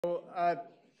We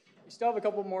still have a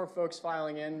couple more folks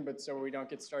filing in, but so we don't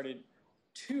get started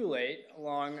too late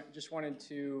along, just wanted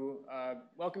to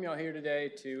welcome you all here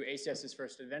today to ACS's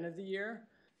first event of the year.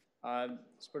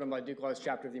 It's put on by Duke Law's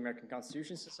chapter of the American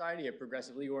Constitution Society, a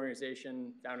progressive legal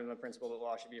organization founded on the principle that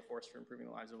law should be a force for improving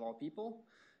the lives of all people.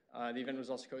 The event was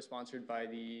also co-sponsored by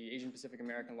the Asian Pacific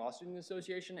American Law Student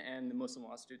Association and the Muslim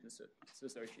Law Students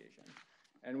Association.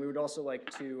 And we would also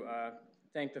like to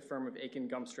thank the firm of Akin,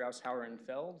 Gump, Strauss, Hauer, and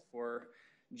Feld for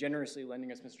generously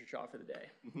lending us Mr. Shaw for the day.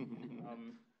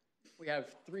 We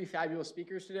have three fabulous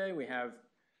speakers today. We have,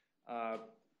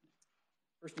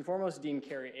 first and foremost, Dean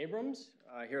Kerry Abrams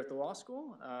here at the law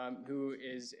school, who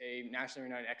is a nationally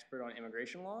renowned expert on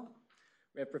immigration law.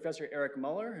 We have Professor Eric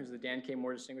Muller, who's the Dan K.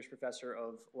 Moore Distinguished Professor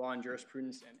of Law and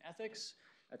Jurisprudence and Ethics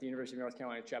at the University of North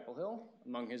Carolina, Chapel Hill.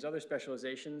 Among his other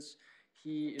specializations,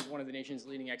 he is one of the nation's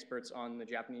leading experts on the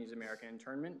Japanese-American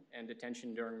internment and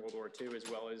detention during World War II, as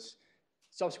well as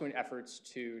subsequent efforts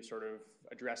to sort of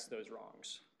address those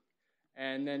wrongs.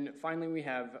 And then finally, we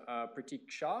have Pratik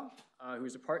Shah, who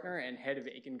is a partner and head of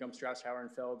Akin, Gump, Strauss, Hauer,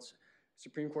 and Feld's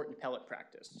Supreme Court and Appellate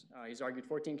practice. He's argued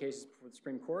 14 cases before the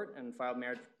Supreme Court and filed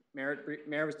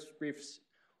merits briefs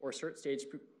or cert stage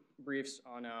briefs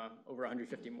on over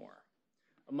 150 more.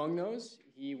 Among those,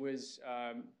 he was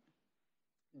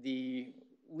the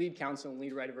lead counsel and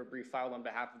lead writer of a brief filed on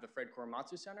behalf of the Fred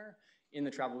Korematsu Center in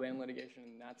the travel ban litigation,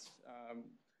 and that's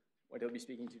what he'll be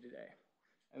speaking to today.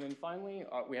 And then finally,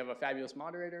 we have a fabulous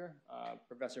moderator,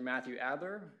 Professor Matthew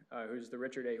Adler, who's the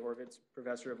Richard A. Horvitz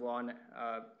Professor of Law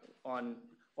on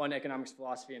Economics,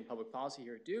 Philosophy, and Public Policy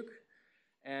here at Duke.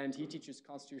 And he teaches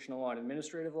constitutional law and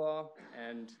administrative law,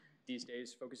 and these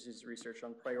days focuses his research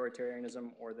on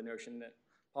prioritarianism, or the notion that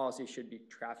policy should be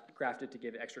crafted to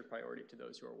give extra priority to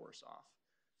those who are worse off.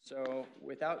 So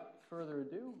without further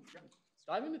ado, let's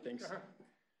dive into things. Sure.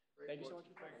 Thank you so much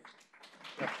for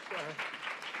coming.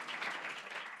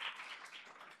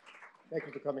 Thank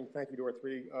you for coming. Thank you to our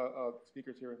three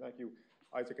speakers here, and thank you,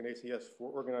 Isaac and ACS, for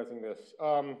organizing this.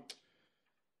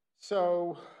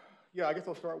 Yeah, I guess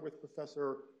I'll start with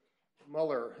Professor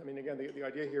Muller. I mean, again, the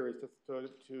idea here is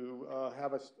to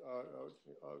have us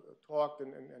talk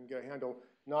and get a handle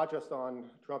not just on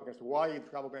Trump against Hawaii, the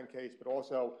travel ban case, but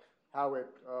also how it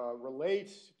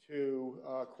relates to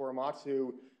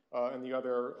Korematsu and the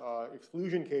other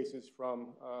exclusion cases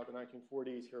from the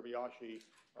 1940s, Hirabayashi,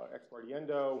 ex parte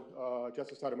Endo,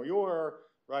 Justice Sotomayor,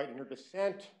 right, in her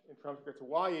dissent in Trump against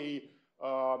Hawaii,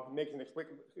 makes an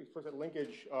explicit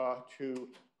linkage to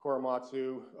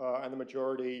Korematsu, and the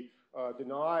majority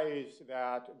denies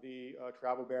that the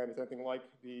travel ban is anything like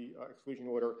the exclusion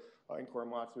order in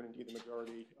Korematsu, and indeed the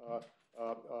majority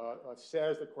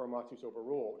says that Korematsu is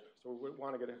overruled. So we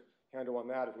want to get a handle on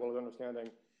that, as well as understanding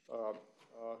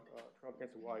Trump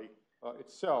against Hawaii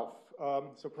itself.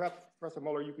 So perhaps, Professor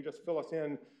Muller, you could just fill us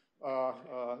in,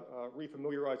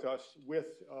 refamiliarize us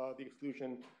with the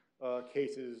exclusion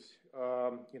cases,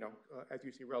 as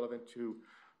you see relevant to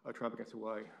Trump against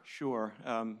Hawaii. Sure.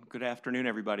 Good afternoon,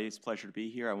 everybody. It's a pleasure to be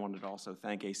here. I wanted to also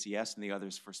thank ACS and the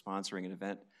others for sponsoring an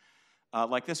event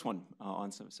like this one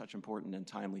on such important and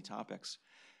timely topics.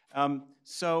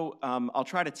 I'll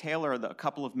try to tailor a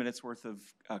couple of minutes worth of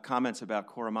comments about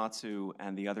Korematsu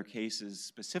and the other cases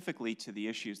specifically to the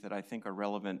issues that I think are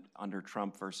relevant under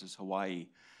Trump versus Hawaii.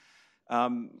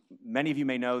 Many of you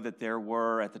may know that there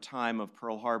were, at the time of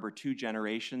Pearl Harbor, 2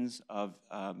 generations of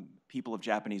people of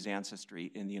Japanese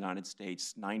ancestry in the United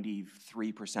States,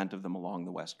 93% of them along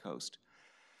the West Coast.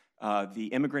 The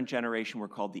immigrant generation were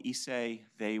called the Issei.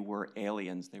 They were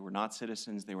aliens. They were not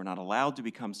citizens. They were not allowed to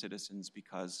become citizens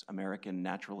because American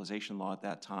naturalization law at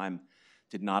that time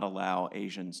did not allow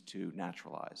Asians to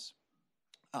naturalize.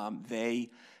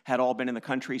 They had all been in the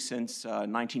country since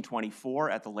 1924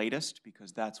 at the latest,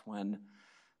 because that's when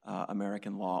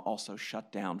American law also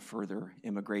shut down further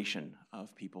immigration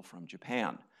of people from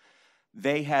Japan.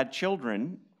 They had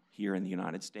children here in the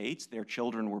United States. Their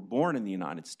children were born in the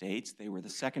United States. They were the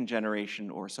second generation,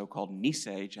 or so-called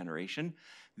Nisei generation.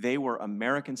 They were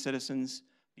American citizens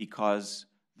because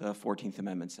the 14th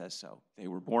Amendment says so. They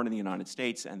were born in the United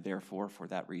States and therefore, for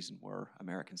that reason, were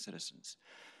American citizens.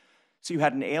 So you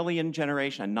had an alien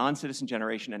generation, a non-citizen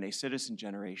generation, and a citizen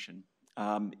generation.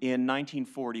 In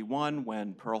 1941,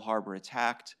 when Pearl Harbor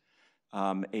attacked,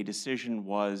 a decision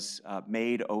was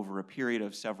made over a period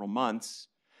of several months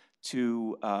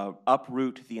to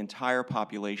uproot the entire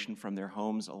population from their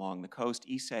homes along the coast,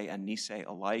 Issei and Nisei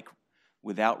alike,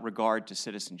 without regard to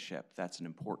citizenship. That's an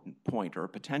important point, or a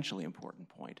potentially important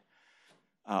point.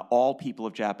 All people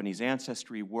of Japanese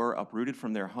ancestry were uprooted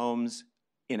from their homes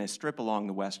in a strip along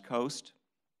the West Coast,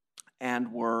 and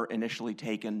were initially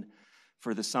taken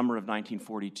for the summer of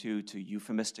 1942 to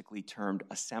euphemistically termed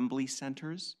assembly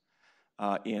centers,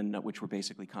 which were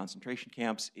basically concentration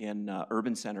camps in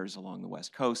urban centers along the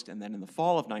West Coast. And then in the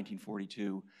fall of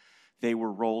 1942, they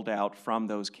were rolled out from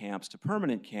those camps to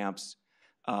permanent camps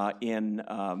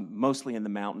mostly in the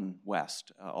Mountain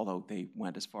West, although they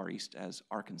went as far east as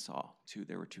Arkansas.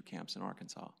 There were 2 camps in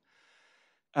Arkansas.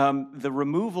 The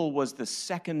removal was the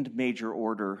second major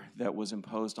order that was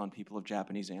imposed on people of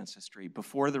Japanese ancestry.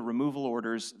 Before the removal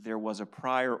orders, there was a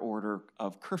prior order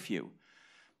of curfew.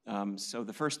 So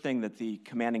the first thing that the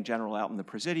commanding general out in the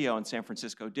Presidio in San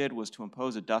Francisco did was to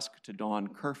impose a dusk to dawn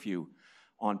curfew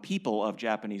on people of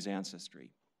Japanese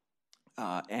ancestry.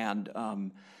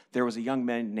 There was a young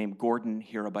man named Gordon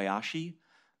Hirabayashi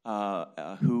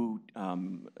who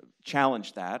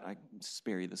challenged that. I can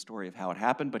spare you the story of how it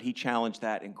happened, but he challenged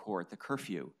that in court, the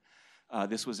curfew.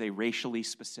 This was a racially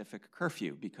specific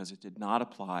curfew because it did not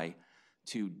apply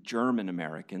to German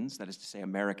Americans, that is to say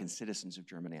American citizens of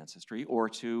German ancestry, or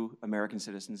to American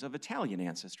citizens of Italian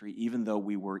ancestry, even though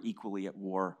we were equally at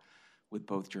war with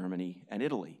both Germany and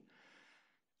Italy.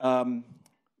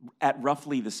 At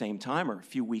roughly the same time, or a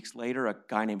few weeks later, a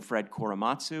guy named Fred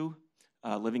Korematsu,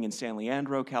 living in San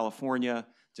Leandro, California,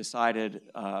 decided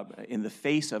in the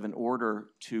face of an order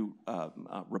to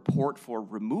report for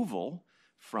removal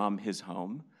from his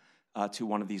home to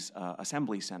one of these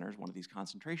assembly centers, one of these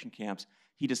concentration camps,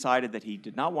 he decided that he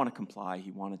did not want to comply.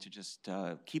 He wanted to just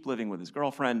keep living with his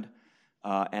girlfriend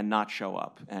and not show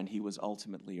up. And he was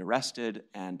ultimately arrested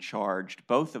and charged,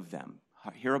 both of them,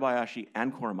 Hirabayashi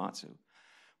and Korematsu,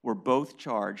 were both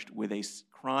charged with a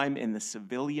crime in the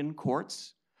civilian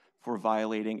courts for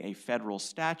violating a federal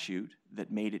statute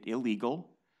that made it illegal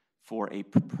for a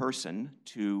person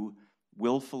to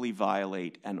willfully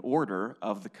violate an order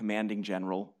of the commanding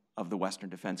general of the Western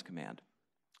Defense Command.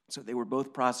 So they were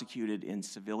both prosecuted in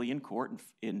civilian court,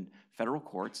 in federal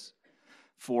courts,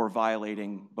 for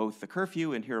violating both the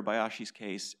curfew in Hirabayashi's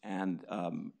case and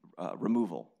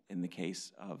removal in the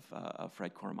case of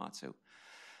Fred Korematsu.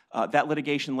 That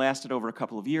litigation lasted over a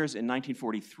couple of years. In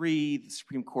 1943, the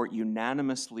Supreme Court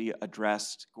unanimously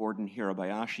addressed Gordon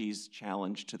Hirabayashi's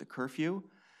challenge to the curfew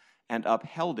and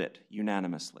upheld it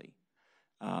unanimously.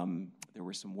 There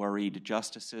were some worried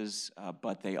justices,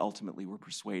 but they ultimately were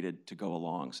persuaded to go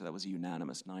along, so that was a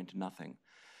unanimous 9-0.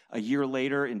 A year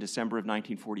later, in December of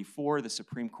 1944, the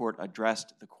Supreme Court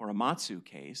addressed the Korematsu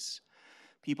case.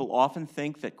 People often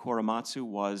think that Korematsu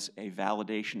was a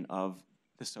validation of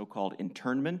the so-called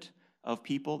internment of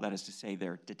people, that is to say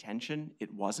their detention.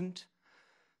 It wasn't.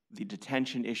 The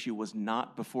detention issue was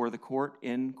not before the court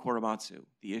in Korematsu.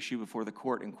 The issue before the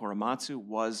court in Korematsu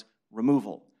was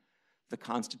removal, the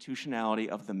constitutionality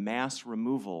of the mass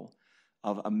removal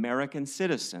of American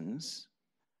citizens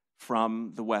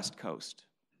from the West Coast.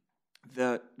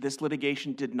 This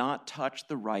litigation did not touch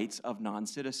the rights of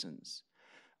non-citizens.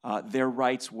 Their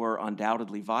rights were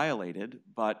undoubtedly violated,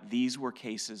 but these were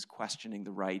cases questioning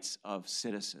the rights of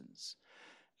citizens.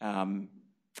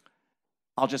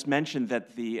 I'll just mention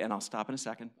that and I'll stop in a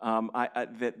second,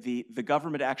 that the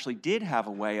government actually did have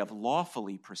a way of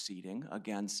lawfully proceeding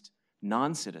against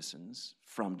non-citizens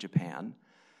from Japan,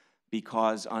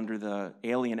 because under the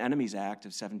Alien Enemies Act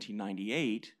of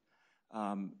 1798,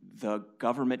 the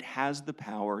government has the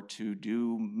power to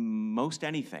do most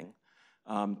anything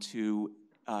to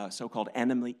so-called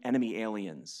enemy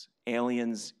aliens,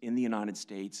 aliens in the United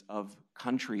States of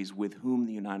countries with whom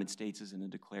the United States is in a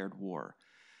declared war.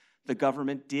 The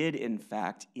government did, in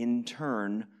fact,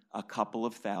 intern a couple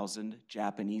of thousand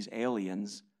Japanese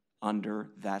aliens under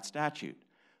that statute,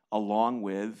 along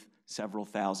with several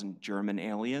thousand German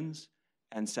aliens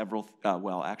and several,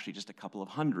 well, actually just a couple of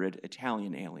hundred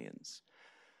Italian aliens.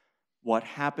 What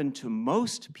happened to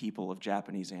most people of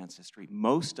Japanese ancestry,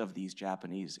 most of these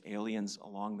Japanese aliens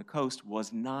along the coast,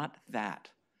 was not that.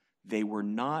 They were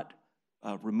not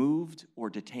removed or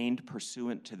detained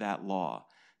pursuant to that law.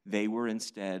 They were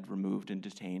instead removed and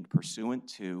detained pursuant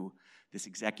to this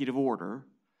executive order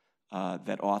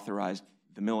that authorized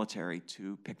the military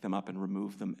to pick them up and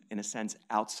remove them, in a sense,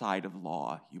 outside of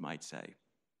law, you might say.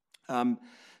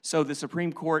 So the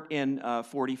Supreme Court in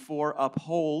 44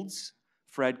 upholds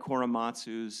Fred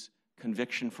Korematsu's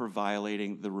conviction for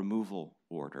violating the removal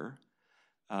order.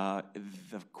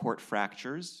 The court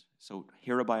fractures. So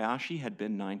Hirabayashi had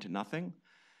been 9-0.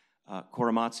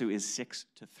 Korematsu is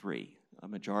 6-3. A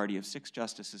majority of 6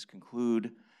 justices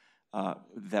conclude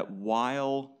that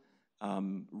while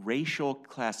racial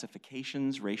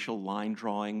classifications, racial line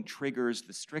drawing triggers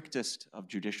the strictest of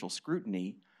judicial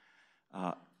scrutiny,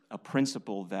 a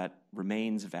principle that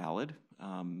remains valid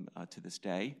to this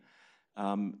day,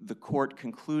 the court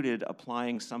concluded,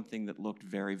 applying something that looked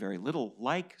very, very little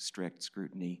like strict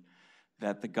scrutiny,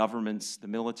 that the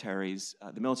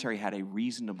military had a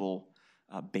reasonable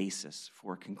basis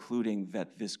for concluding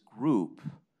that this group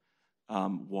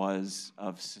was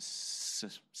of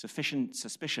sufficient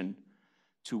suspicion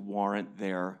to warrant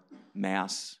their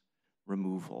mass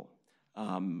removal.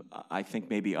 I think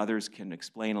maybe others can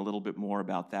explain a little bit more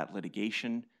about that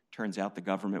litigation. Turns out the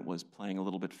government was playing a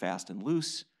little bit fast and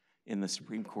loose in the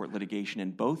Supreme Court litigation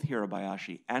in both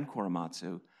Hirabayashi and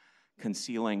Korematsu,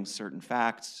 concealing certain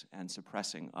facts and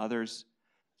suppressing others.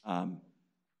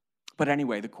 But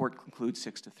anyway, the court concludes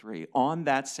 6-3. On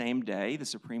that same day, the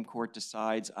Supreme Court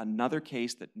decides another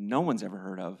case that no one's ever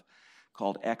heard of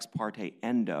called Ex parte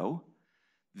Endo.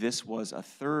 This was a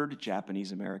third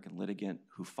Japanese-American litigant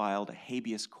who filed a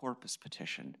habeas corpus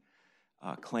petition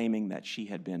claiming that she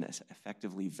had been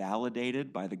effectively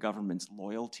validated by the government's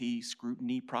loyalty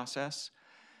scrutiny process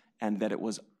and that it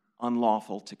was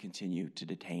unlawful to continue to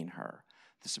detain her.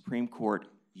 The Supreme Court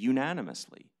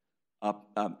unanimously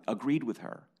agreed with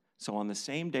her. So on the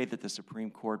same day that the Supreme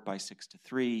Court, by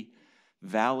 6-3,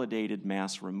 validated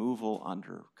mass removal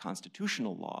under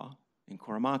constitutional law in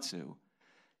Korematsu,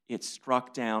 it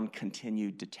struck down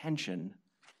continued detention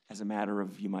as a matter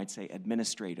of, you might say,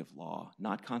 administrative law,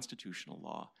 not constitutional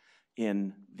law,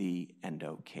 in the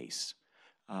Endo case.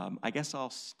 I guess I'll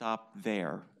stop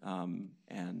there,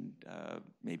 and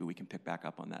maybe we can pick back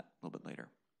up on that a little bit later.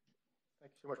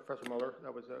 Thank you so much, Professor Muller.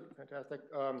 That was fantastic.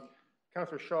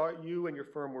 Counselor Shah, you and your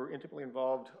firm were intimately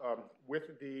involved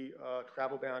with the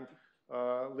travel ban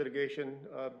litigation.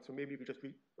 So maybe you could just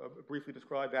briefly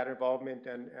describe that involvement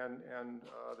and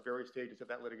the various stages of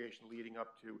that litigation leading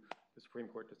up to the Supreme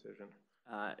Court decision.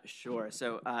 Sure.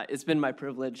 So it's been my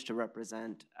privilege to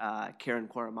represent Karen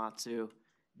Korematsu,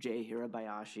 Jay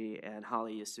Hirabayashi, and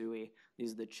Holly Yasui.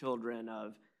 These are the children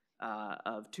of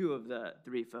two of the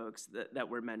three folks that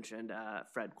were mentioned,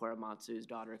 Fred Korematsu's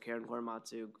daughter, Karen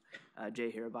Korematsu,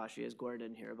 Jay Hirabayashi is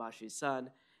Gordon Hirabashi's son,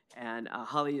 and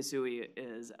Holly Yasui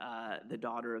is the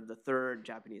daughter of the third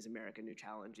Japanese-American who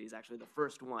challenged. He's actually the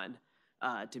first one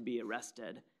to be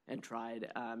arrested and tried,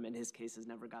 and his case has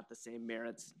never got the same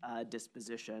merits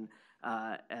disposition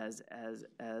as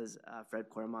Fred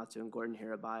Korematsu and Gordon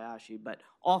Hirabayashi, but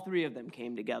all three of them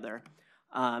came together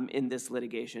in this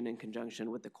litigation in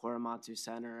conjunction with the Korematsu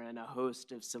Center and a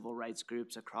host of civil rights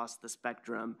groups across the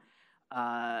spectrum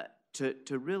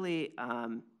to really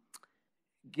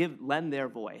lend their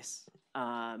voice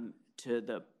to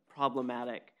the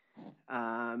problematic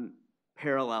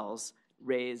parallels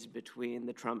raised between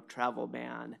the Trump travel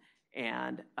ban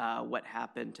and what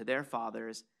happened to their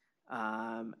fathers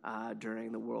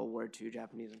during the World War II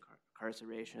Japanese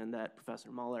incarceration that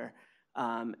Professor Muller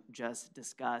just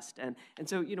discussed. And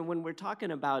so, when we're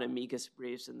talking about amicus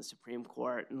briefs in the Supreme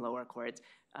Court and lower courts,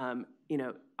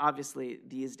 obviously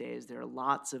these days there are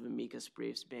lots of amicus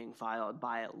briefs being filed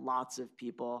by lots of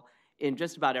people in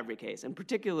just about every case. And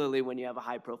particularly when you have a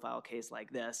high-profile case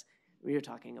like this, we're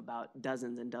talking about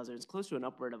dozens and dozens, close to an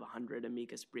upward of 100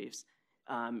 amicus briefs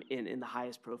in the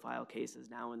highest profile cases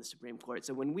now in the Supreme Court.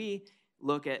 So when we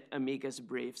look at amicus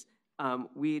briefs,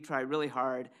 we try really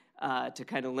hard to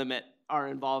kind of limit our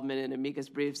involvement in amicus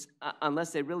briefs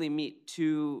unless they really meet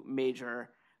two major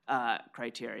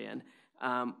criterion.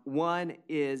 One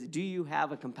is, do you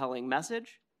have a compelling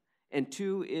message? And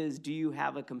two is, do you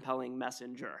have a compelling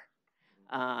messenger?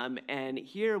 And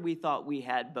here we thought we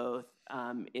had both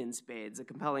in spades. A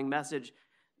compelling message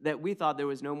that we thought there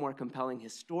was no more compelling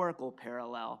historical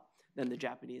parallel than the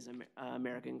Japanese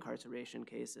American incarceration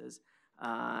cases,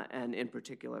 and in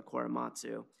particular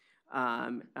Korematsu.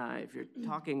 If you're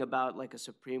talking about like a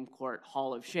Supreme Court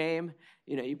Hall of Shame,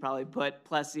 you probably put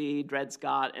Plessy, Dred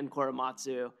Scott, and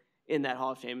Korematsu in that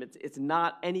Hall of Shame. It's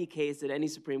not any case that any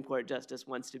Supreme Court justice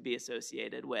wants to be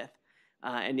associated with,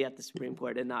 and yet the Supreme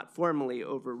Court had not formally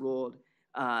overruled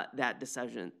that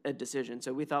decision.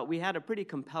 So we thought we had a pretty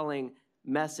compelling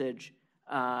message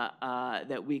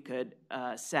that we could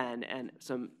send, and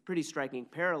some pretty striking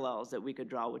parallels that we could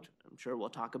draw, which I'm sure we'll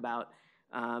talk about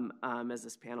as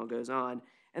this panel goes on.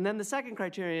 And then the second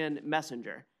criterion,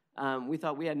 messenger. We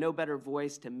thought we had no better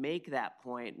voice to make that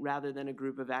point rather than a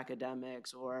group of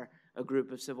academics or a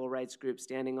group of civil rights groups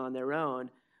standing on their own,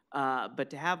 but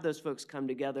to have those folks come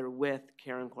together with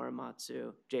Karen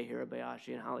Korematsu, Jay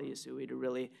Hirabayashi, and Holly Yasui to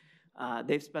really,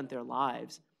 they've spent their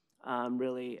lives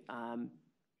really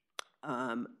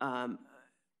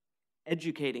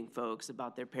educating folks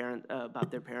about their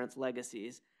parents'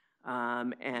 legacies,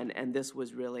 and this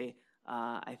was really,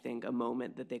 I think, a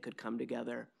moment that they could come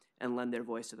together and lend their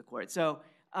voice to the court. So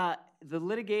The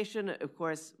litigation, of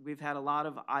course, we've had a lot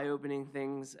of eye-opening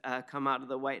things come out of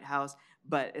the White House,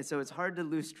 but so it's hard to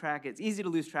lose track. It's easy to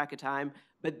lose track of time,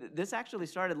 but this actually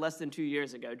started less than 2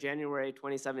 years ago, January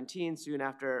 2017, soon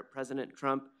after President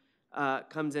Trump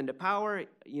comes into power,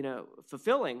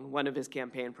 fulfilling one of his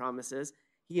campaign promises.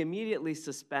 He immediately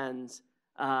suspends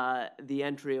the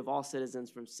entry of all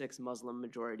citizens from 6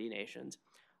 Muslim-majority nations.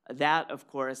 That, of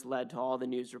course, led to all the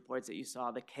news reports that you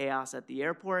saw, the chaos at the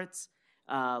airports,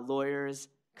 lawyers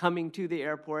coming to the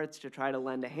airports to try to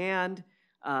lend a hand,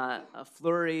 a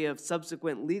flurry of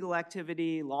subsequent legal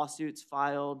activity, lawsuits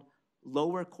filed,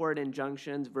 lower court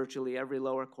injunctions. Virtually every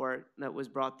lower court that was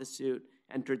brought the suit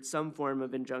entered some form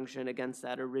of injunction against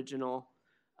that original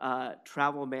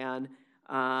travel ban.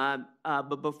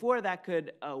 But before that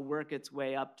could work its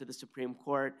way up to the Supreme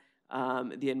Court,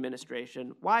 the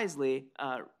administration wisely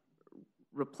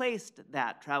replaced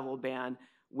that travel ban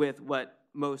with what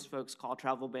most folks call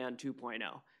travel ban 2.0,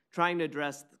 trying to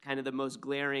address kind of the most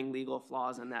glaring legal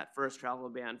flaws in that first travel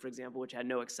ban, for example, which had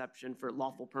no exception for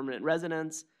lawful permanent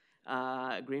residents,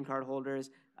 green card holders,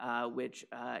 which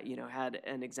had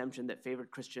an exemption that favored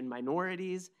Christian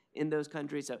minorities in those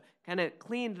countries. So kind of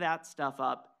cleaned that stuff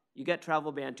up. You get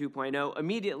travel ban 2.0.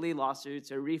 Immediately,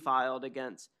 lawsuits are refiled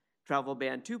against travel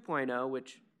ban 2.0,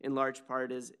 which in large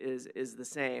part is the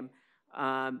same.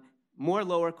 More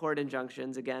lower court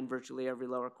injunctions, again, virtually every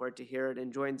lower court to hear it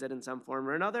enjoins it in some form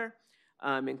or another,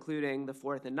 including the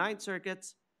 4th and 9th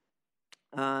circuits.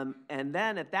 And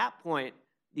then at that point,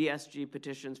 the SG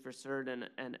petitions for cert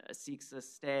and seeks a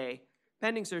stay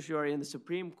pending certiorari in the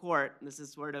Supreme Court. And this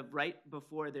is sort of right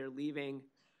before they're leaving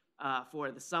for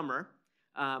the summer,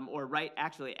 or right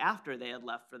actually after they had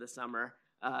left for the summer,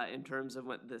 in terms of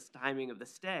what this timing of the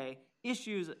stay,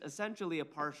 issues essentially a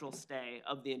partial stay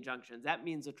of the injunctions. That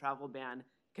means the travel ban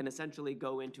can essentially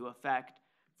go into effect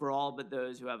for all but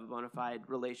those who have a bona fide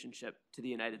relationship to the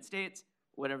United States,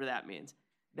 whatever that means.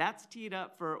 That's teed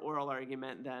up for oral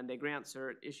argument. Then they grant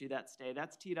cert, issue that stay.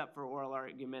 That's teed up for oral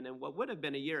argument in what would have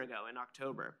been a year ago in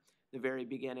October, the very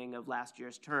beginning of last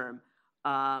year's term.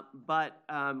 But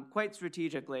quite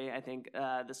strategically, I think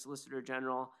the Solicitor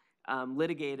General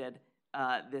litigated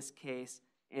this case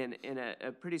in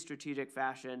a pretty strategic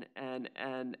fashion, and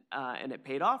it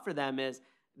paid off for them. Is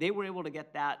they were able to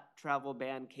get that travel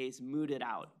ban case mooted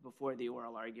out before the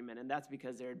oral argument, and that's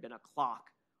because there had been a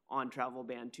clock on travel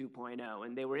ban 2.0,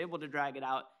 and they were able to drag it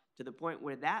out to the point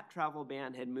where that travel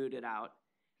ban had mooted out,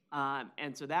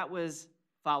 and so that was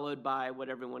followed by what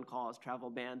everyone calls travel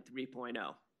ban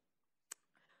 3.0.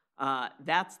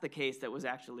 That's the case that was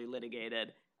actually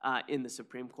litigated in the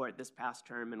Supreme Court this past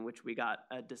term, in which we got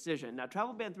a decision. Now,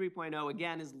 travel ban 3.0,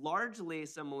 again, is largely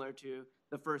similar to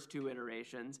the first 2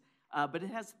 iterations, but it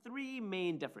has 3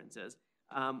 main differences.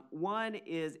 One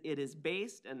is it is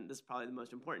based, and this is probably the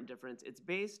most important difference, it's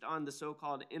based on the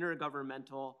so-called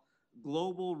Intergovernmental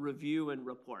Global Review and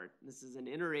Report. This is an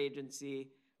interagency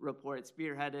report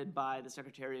spearheaded by the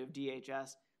Secretary of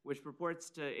DHS, which purports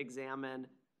to examine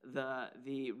the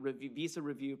visa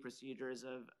review procedures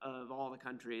of all the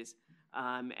countries,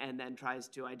 and then tries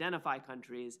to identify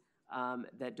countries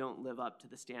that don't live up to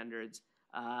the standards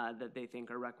that they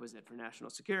think are requisite for national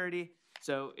security.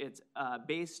 So it's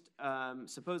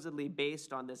supposedly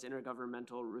based on this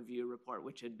Intergovernmental Review report,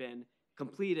 which had been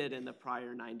completed in the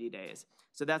prior 90 days.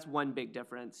 So that's one big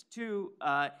difference. 2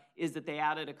 is that they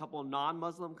added a couple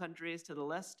non-Muslim countries to the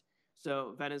list,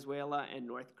 so Venezuela and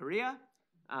North Korea.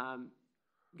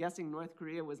 Guessing North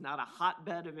Korea was not a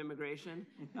hotbed of immigration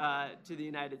to the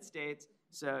United States,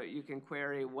 so you can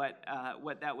query what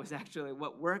work that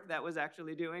was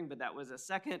actually doing, but that was a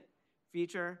second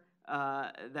feature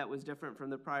that was different from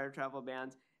the prior travel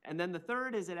bans. And then the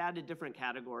third is it added different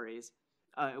categories.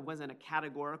 It wasn't a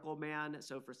categorical ban,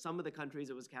 so for some of the countries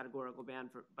it was a categorical ban,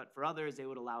 but for others they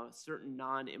would allow certain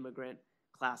non-immigrant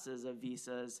classes of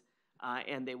visas,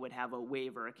 and they would have a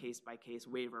waiver, a case-by-case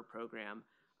waiver program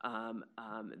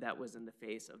that was in the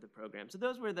face of the program. So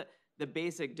those were the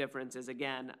basic differences.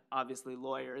 Again, obviously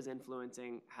lawyers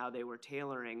influencing how they were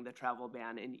tailoring the travel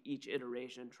ban in each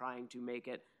iteration, trying to make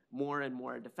it more and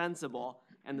more defensible,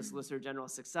 and the Solicitor General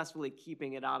successfully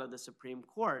keeping it out of the Supreme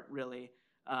Court, really,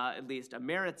 at least a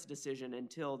merits decision,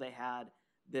 until they had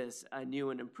this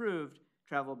new and improved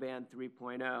travel ban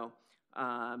 3.0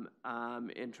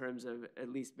 in terms of at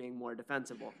least being more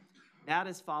defensible. That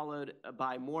is followed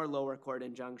by more lower court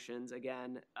injunctions.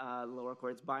 Again, lower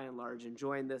courts by and large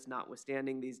enjoin this,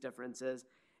 notwithstanding these differences.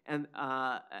 And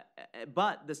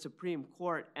but the Supreme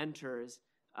Court enters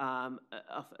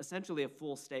essentially a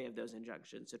full stay of those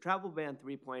injunctions. So travel ban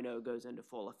 3.0 goes into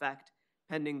full effect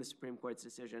pending the Supreme Court's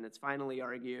decision. It's finally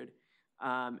argued,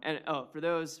 For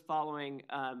those following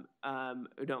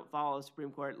who don't follow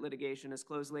Supreme Court litigation as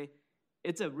closely,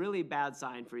 it's a really bad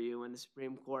sign for you when the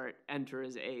Supreme Court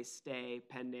enters a stay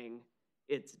pending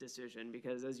its decision,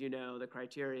 because as you know,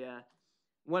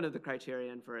 one of the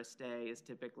criterion for a stay is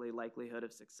typically likelihood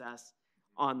of success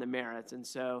on the merits. And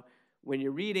so when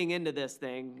you're reading into this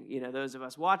thing, those of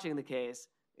us watching the case,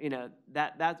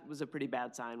 that was a pretty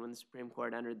bad sign when the Supreme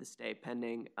Court entered the stay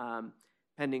pending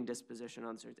disposition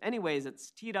on certs. Anyways,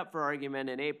 it's teed up for argument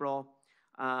in April,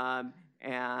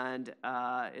 and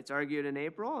it's argued in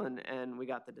April, and we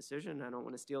got the decision. I don't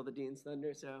want to steal the dean's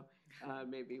thunder, so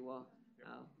maybe we'll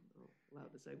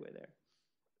have the segue there.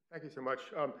 Thank you so much.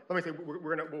 Let me say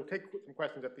we'll take some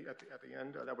questions at the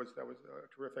end. That was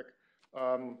terrific.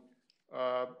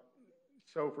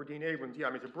 So for Dean Abrams,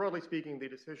 so broadly speaking, the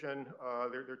decision,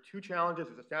 there are two challenges.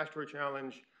 There's a statutory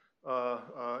challenge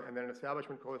and then an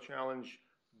establishment clause challenge,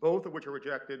 both of which are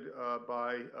rejected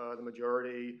by the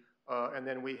majority. And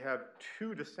then we have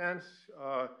two dissents,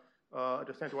 a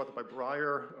dissent authored by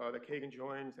Breyer that Kagan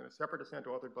joins, and a separate dissent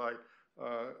authored by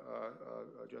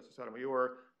Justice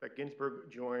Sotomayor that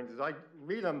Ginsburg joins. As I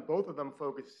read them, both of them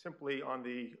focus simply on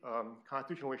the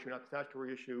constitutional issue, not the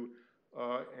statutory issue.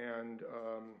 But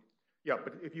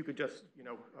if you could just,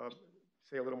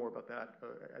 say a little more about that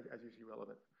as you see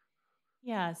relevant.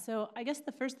 Yeah, so I guess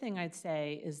the first thing I'd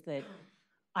say is that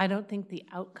I don't think the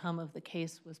outcome of the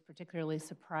case was particularly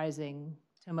surprising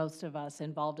to most of us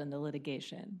involved in the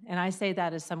litigation. And I say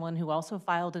that as someone who also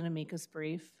filed an amicus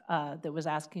brief that was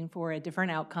asking for a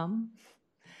different outcome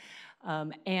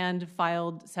and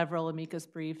filed several amicus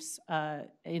briefs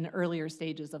in earlier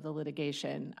stages of the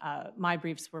litigation. My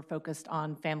briefs were focused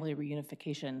on family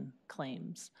reunification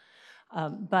claims.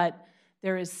 But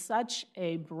there is such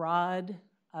a broad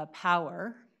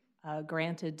power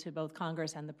granted to both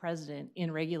Congress and the President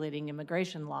in regulating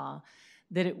immigration law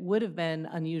that it would have been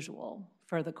unusual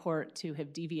for the court to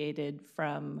have deviated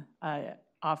from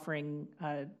offering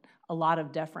a lot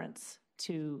of deference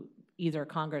to either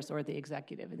Congress or the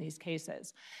executive in these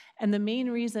cases. And the main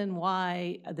reason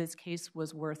why this case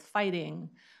was worth fighting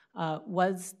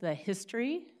was the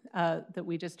history that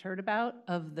we just heard about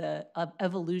of the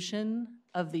evolution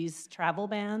of these travel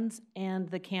bans and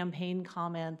the campaign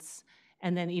comments,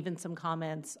 and then even some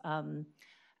comments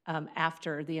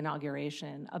after the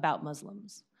inauguration about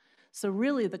Muslims. So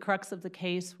really the crux of the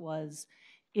case was,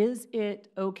 is it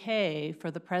okay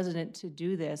for the president to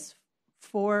do this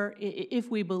if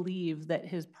we believe that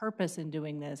his purpose in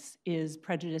doing this is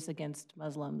prejudice against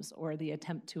Muslims or the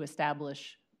attempt to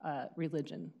establish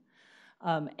religion?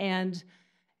 And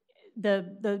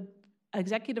the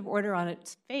executive order on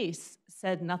its face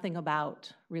said nothing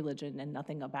about religion and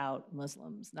nothing about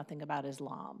Muslims, nothing about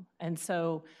Islam. And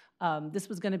so this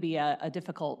was going to be a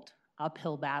difficult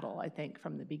uphill battle, I think,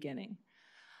 from the beginning.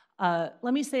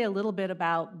 Let me say a little bit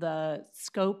about the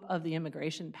scope of the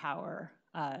immigration power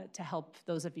to help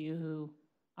those of you who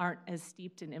aren't as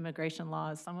steeped in immigration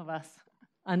law as some of us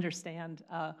understand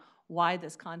why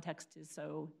this context is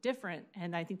so different.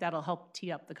 And I think that'll help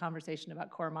tee up the conversation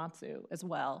about Korematsu as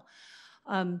well.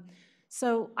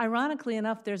 So ironically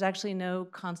enough, there's actually no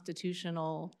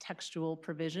constitutional textual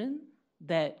provision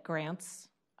that grants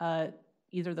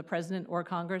either the president or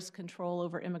Congress control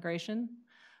over immigration.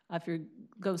 If you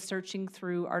go searching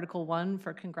through Article 1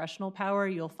 for congressional power,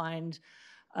 you'll find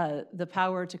the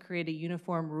power to create a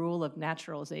uniform rule of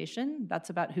naturalization. That's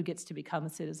about who gets to become a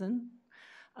citizen.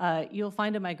 You'll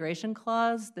find a migration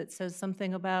clause that says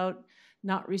something about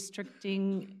not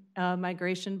restricting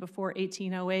migration before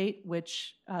 1808,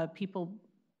 which people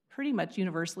pretty much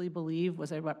universally believe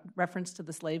was a reference to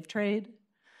the slave trade.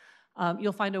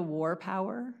 You'll find a war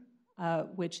power,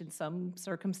 which in some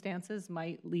circumstances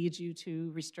might lead you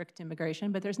to restrict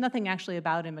immigration, but there's nothing actually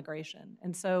about immigration.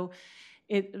 And so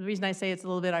the reason I say it's a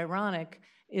little bit ironic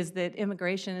is that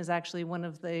immigration is actually one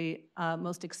of the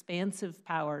most expansive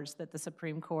powers that the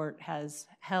Supreme Court has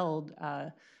held,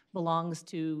 belongs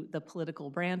to the political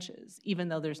branches, even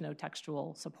though there's no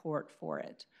textual support for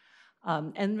it.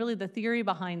 And really the theory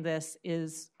behind this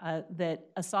is that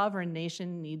a sovereign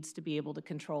nation needs to be able to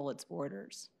control its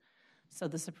borders. So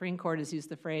the Supreme Court has used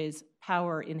the phrase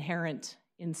power inherent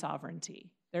in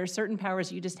sovereignty. There are certain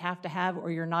powers you just have to have or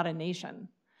you're not a nation.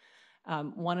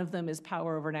 One of them is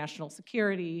power over national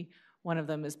security, one of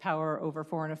them is power over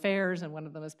foreign affairs, and one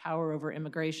of them is power over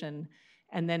immigration.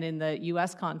 And then in the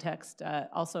US context,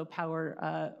 also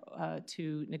power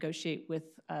to negotiate with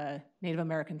Native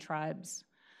American tribes.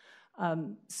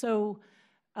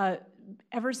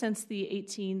 Ever since the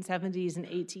 1870s and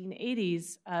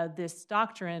 1880s, this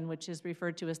doctrine, which is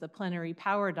referred to as the plenary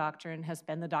power doctrine, has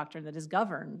been the doctrine that has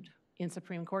governed in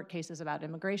Supreme Court cases about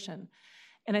immigration.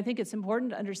 And I think it's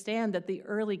important to understand that the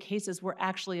early cases were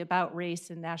actually about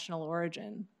race and national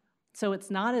origin. So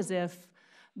it's not as if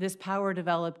this power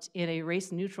developed in a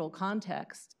race-neutral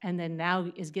context and then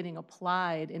now is getting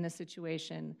applied in a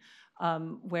situation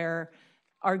where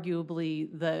arguably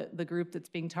the group that's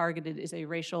being targeted is a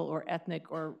racial or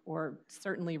ethnic or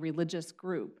certainly religious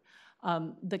group.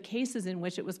 The cases in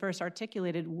which it was first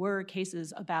articulated were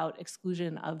cases about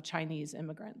exclusion of Chinese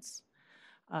immigrants.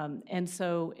 And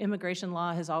so immigration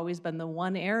law has always been the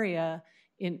one area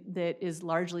that is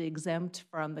largely exempt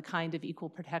from the kind of equal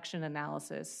protection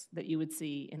analysis that you would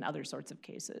see in other sorts of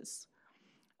cases.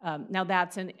 Now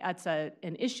that's an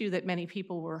issue that many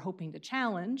people were hoping to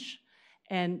challenge,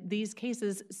 and these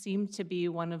cases seem to be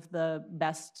one of the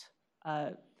best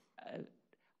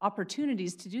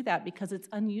opportunities to do that because it's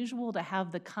unusual to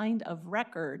have the kind of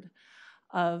record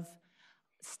of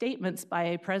statements by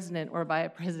a president or by a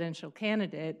presidential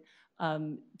candidate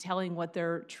telling what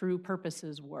their true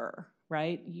purposes were,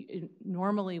 right?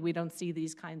 Normally we don't see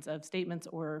these kinds of statements,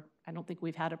 or I don't think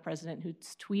we've had a president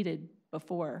who's tweeted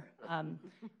before, at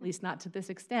least not to this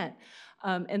extent.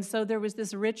 And so there was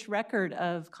this rich record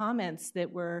of comments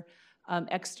that were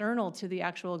external to the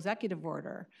actual executive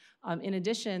order. In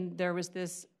addition, there was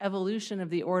this evolution of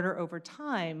the order over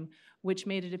time, which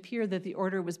made it appear that the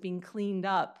order was being cleaned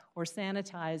up or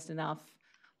sanitized enough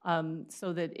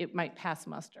so that it might pass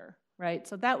muster, right?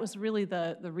 So that was really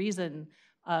the reason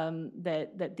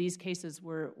that these cases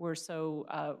were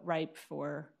so ripe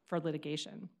for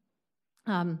litigation.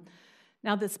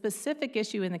 Now, the specific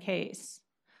issue in the case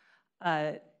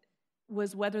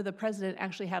was whether the president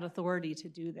actually had authority to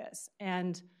do this.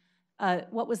 And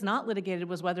what was not litigated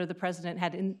was whether the president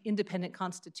had independent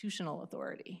constitutional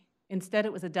authority. Instead,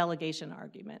 it was a delegation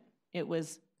argument. It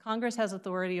was Congress has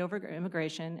authority over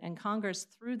immigration, and Congress,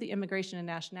 through the Immigration and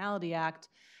Nationality Act,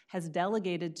 has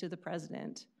delegated to the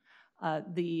president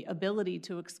the ability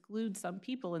to exclude some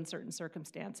people in certain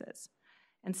circumstances.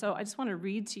 And so I just want to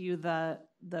read to you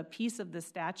the piece of the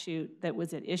statute that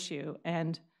was at issue.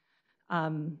 And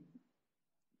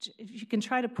if you can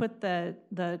try to put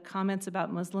the comments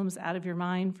about Muslims out of your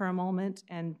mind for a moment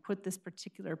and put this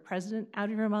particular president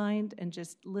out of your mind and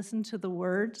just listen to the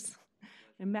words.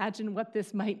 Imagine what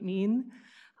this might mean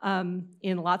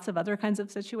in lots of other kinds of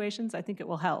situations. I think it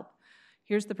will help.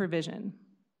 Here's the provision.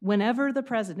 Whenever the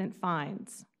president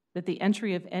finds that the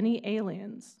entry of any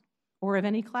aliens or of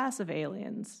any class of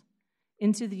aliens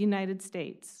into the United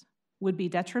States would be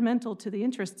detrimental to the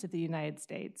interests of the United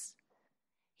States,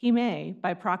 he may,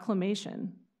 by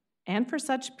proclamation, and for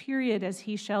such period as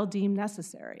he shall deem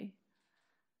necessary,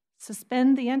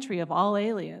 suspend the entry of all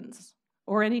aliens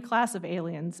or any class of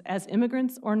aliens as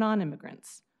immigrants or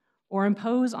non-immigrants, or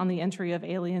impose on the entry of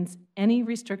aliens any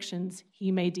restrictions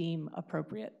he may deem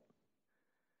appropriate.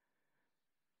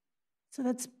 So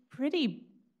that's pretty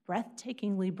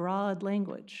breathtakingly broad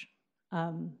language,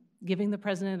 giving the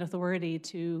president authority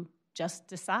to just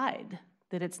decide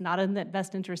that it's not in the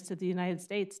best interest of the United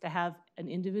States to have an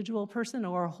individual person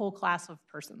or a whole class of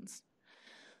persons.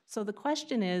 So the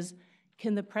question is,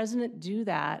 can the president do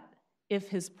that if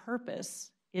his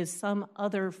purpose is some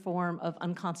other form of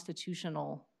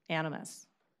unconstitutional animus,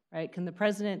 right? Can the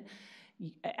president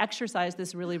exercise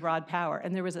this really broad power?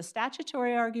 And there was a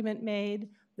statutory argument made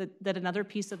that another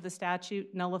piece of the statute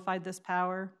nullified this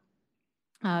power.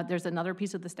 There's another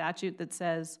piece of the statute that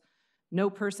says, no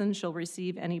person shall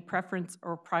receive any preference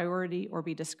or priority or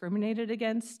be discriminated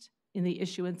against in the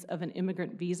issuance of an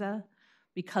immigrant visa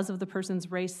because of the person's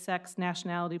race, sex,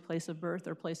 nationality, place of birth,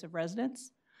 or place of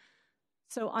residence.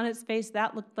 So on its face,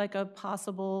 that looked like a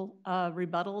possible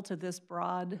rebuttal to this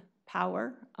broad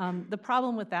power. The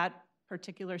problem with that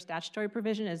particular statutory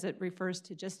provision is it refers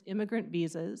to just immigrant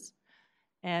visas,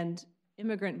 and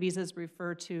immigrant visas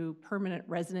refer to permanent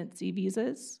residency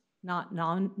visas, not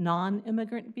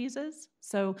non-immigrant visas.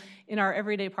 So in our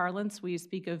everyday parlance, we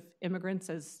speak of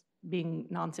immigrants as being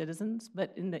non-citizens,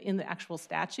 but in the actual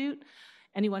statute,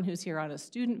 anyone who's here on a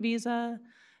student visa,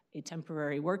 a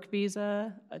temporary work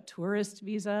visa, a tourist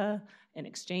visa, an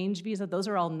exchange visa, those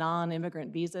are all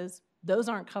non-immigrant visas. Those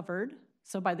aren't covered.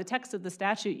 So by the text of the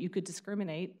statute, you could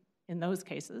discriminate in those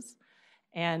cases.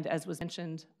 And as was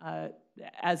mentioned,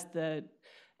 as the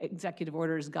executive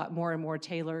orders got more and more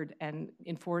tailored and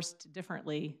enforced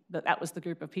differently, that was the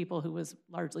group of people who was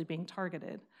largely being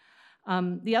targeted.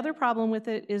 The other problem with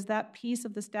it is that piece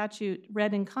of the statute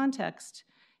read in context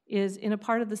is in a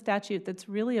part of the statute that's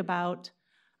really about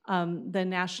the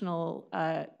national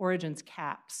origins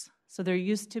caps. So there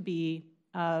used to be,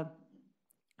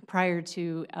 prior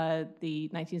to the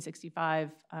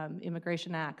 1965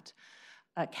 Immigration Act,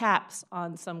 caps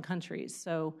on some countries.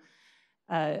 So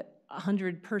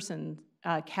 100-person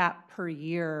cap per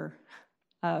year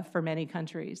for many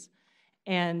countries.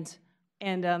 And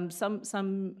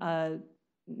some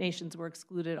nations were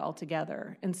excluded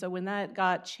altogether. And so when that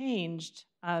got changed,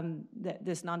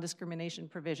 this non-discrimination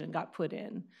provision got put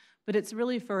in. But it's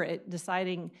really for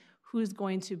deciding who's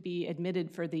going to be admitted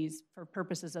for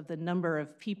purposes of the number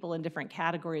of people in different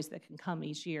categories that can come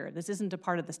each year. This isn't a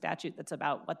part of the statute that's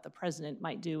about what the president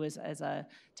might do as a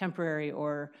temporary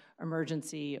or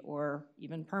emergency or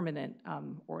even permanent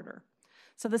order.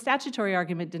 So the statutory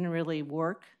argument didn't really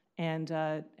work and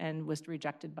was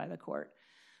rejected by the court.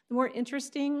 The more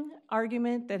interesting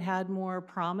argument that had more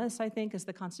promise, I think, is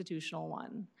the constitutional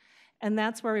one. And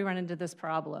that's where we run into this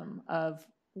problem of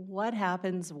what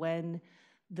happens when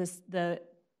the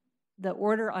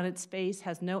order on its face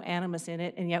has no animus in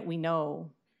it, and yet we know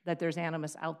that there's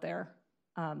animus out there.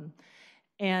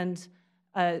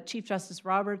 Chief Justice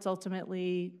Roberts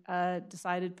ultimately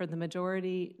decided for the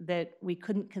majority that they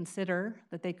couldn't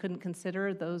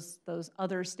consider those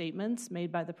other statements made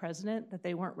by the president, that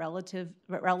they weren't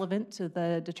relevant to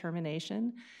the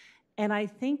determination. And I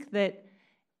think that,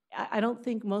 I don't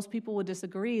think most people would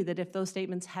disagree that if those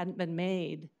statements hadn't been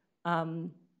made,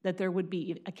 that there would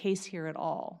be a case here at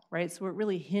all, right? So it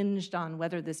really hinged on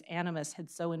whether this animus had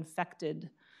so infected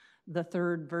the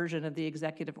third version of the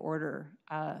executive order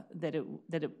that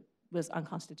it was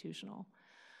unconstitutional.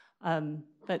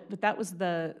 But that was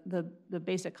the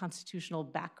basic constitutional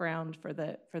background for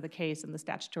the case and the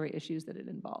statutory issues that it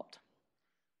involved.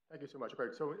 Thank you so much.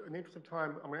 Great. So in the interest of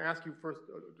time, I'm going to ask you first,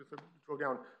 just to drill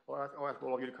down, I'll ask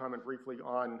all of you to comment briefly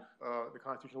on the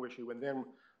constitutional issue, and then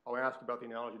I'll ask about the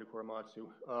analogy to Korematsu.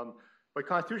 But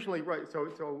constitutionally, right,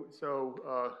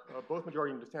 so both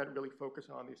majority and dissent really focus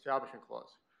on the Establishment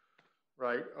Clause,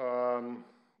 right?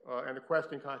 And the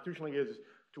question constitutionally is,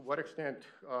 to what extent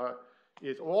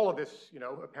is all of this,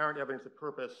 apparent evidence of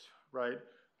purpose, right,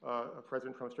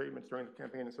 President Trump's statements during the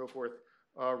campaign and so forth,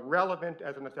 relevant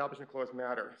as an Establishment Clause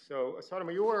matter? So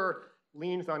Sotomayor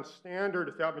leans on standard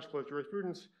Establishment Clause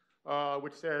jurisprudence,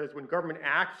 which says when government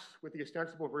acts with the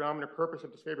ostensible predominant purpose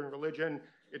of disfavoring religion,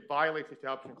 it violates the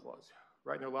Establishment Clause,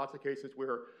 right? And there are lots of cases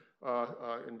where,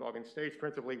 involving states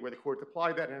principally, where the courts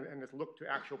apply that and it's looked to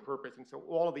actual purpose. And so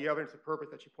all of the evidence of purpose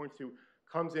that she points to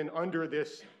comes in under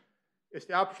this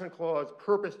Establishment Clause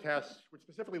purpose test, which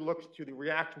specifically looks to the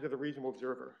reaction to the reasonable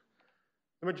observer.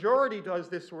 The majority does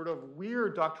this sort of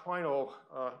weird doctrinal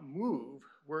move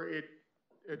where it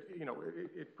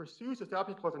pursues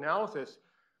Establishment Clause analysis,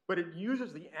 but it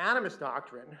uses the animus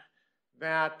doctrine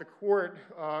that the court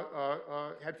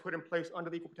had put in place under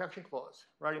the Equal Protection Clause,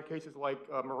 right? In cases like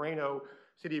Moreno,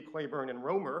 City of Claiborne, and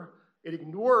Romer. It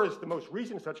ignores the most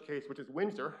recent such case, which is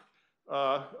Windsor.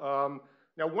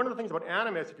 Now, one of the things about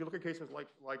animus, if you look at cases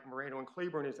like Moreno and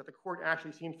Claiborne, is that the court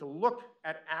actually seems to look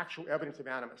at actual evidence of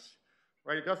animus,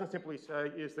 right? It doesn't simply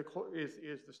say, is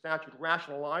the statute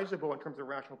rationalizable in terms of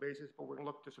rational basis, but we're going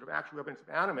to look to sort of actual evidence of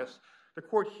animus. The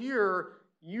court here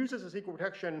uses this equal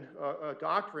protection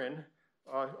doctrine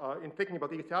in thinking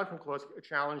about the Establishment Clause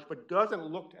challenge, but doesn't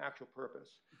look to actual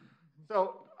purpose.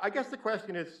 So I guess the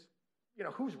question is,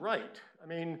 who's right? I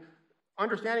mean,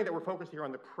 understanding that we're focused here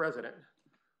on the president,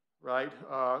 right?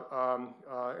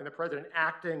 And the president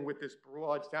acting with this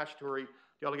broad statutory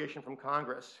delegation from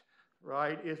Congress,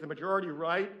 right? Is the majority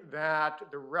right that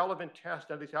the relevant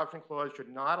test of the Establishment Clause should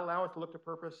not allow us to look to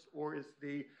purpose, or is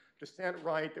the dissent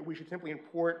right that we should simply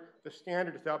import the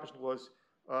standard Establishment Clause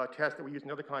test that we use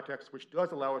in other contexts, which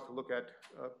does allow us to look at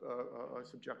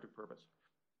subjective purpose?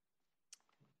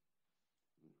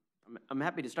 I'm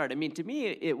happy to start. I mean, to me,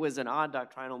 it was an odd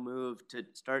doctrinal move to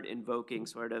start invoking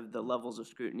sort of the levels of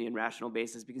scrutiny and rational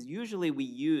basis, because usually we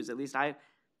use, at least I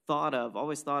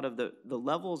always thought of the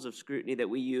levels of scrutiny that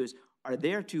we use are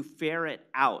there to ferret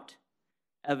out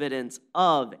evidence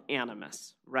of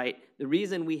animus, right? The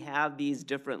reason we have these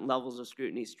different levels of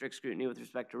scrutiny, strict scrutiny with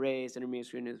respect to race, intermediate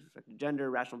scrutiny with respect to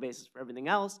gender, rational basis for everything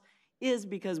else, is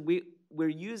because we're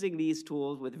using these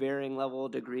tools with varying level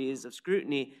degrees of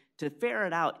scrutiny to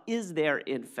ferret out, is there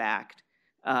in fact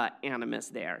animus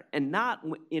there? And not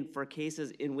for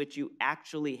cases in which you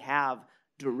actually have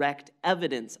direct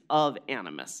evidence of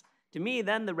animus. To me,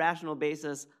 then the rational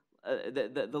basis,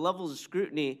 the levels of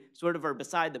scrutiny sort of are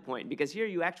beside the point, because here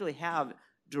you actually have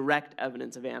direct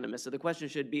evidence of animus. So the question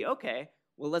should be, okay,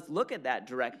 well, let's look at that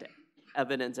direct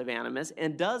evidence of animus,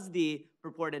 and does the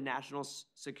purported national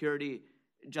security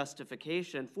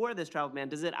justification for this travel ban,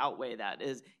 does it outweigh that?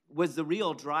 Was the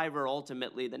real driver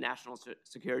ultimately the national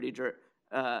security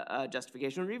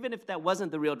justification? Or even if that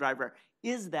wasn't the real driver,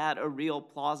 is that a real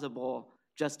plausible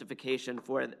justification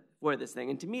for this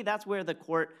thing. And to me, that's where the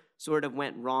court sort of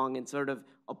went wrong in sort of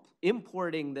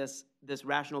importing this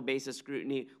rational basis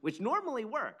scrutiny, which normally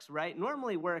works, right?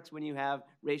 Normally works when you have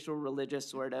racial, religious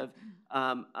sort of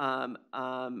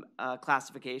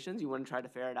classifications. You want to try to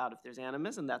ferret out if there's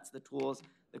animus, and that's the tools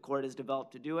the court has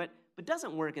developed to do it. But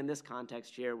doesn't work in this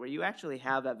context here, where you actually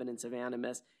have evidence of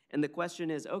animus. And the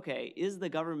question is, okay, is the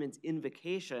government's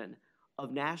invocation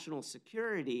of national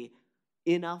security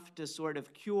enough to sort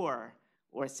of cure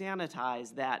or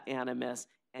sanitize that animus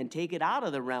and take it out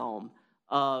of the realm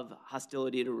of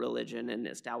hostility to religion and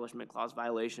Establishment Clause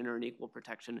violation or an Equal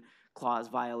Protection Clause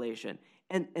violation?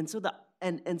 And so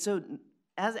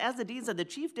as the dean said, the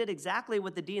chief did exactly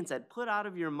what the dean said: put out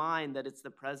of your mind that it's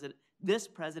the president, this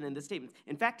statement.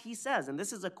 In fact, he says, and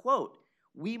this is a quote,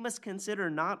 "We must consider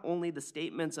not only the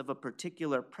statements of a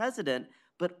particular president,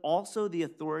 but also the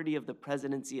authority of the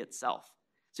presidency itself."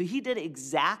 So he did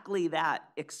exactly that,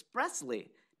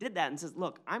 expressly did that, and says,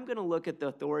 look, I'm going to look at the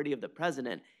authority of the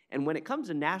president, and when it comes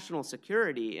to national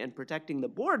security and protecting the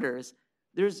borders,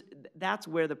 that's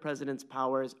where the president's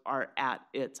powers are at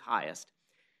its highest.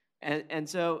 And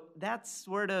so that's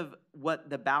sort of what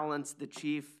the balance the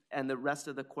chief and the rest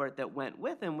of the court that went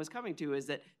with him was coming to, is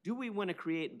that, do we want to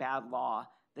create bad law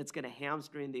that's going to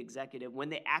hamstring the executive when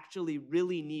they actually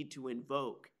really need to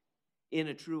invoke, in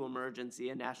a true emergency,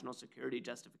 a national security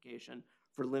justification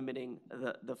for limiting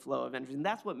the flow of entries? And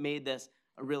that's what made this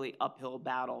a really uphill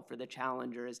battle for the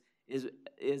challengers, is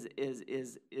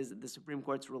the Supreme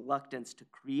Court's reluctance to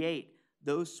create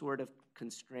those sort of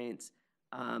constraints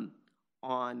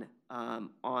on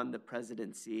the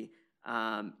presidency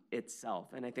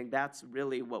itself. And I think that's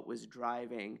really what was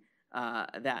driving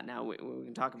that. Now we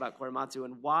can talk about Korematsu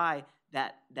and why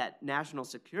that national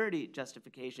security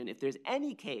justification, if there's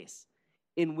any case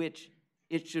in which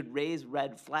it should raise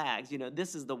red flags,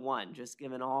 this is the one, just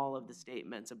given all of the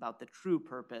statements about the true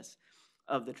purpose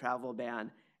of the travel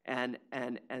ban. And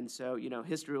so,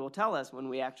 history will tell us when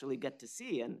we actually get to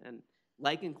see, and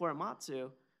like in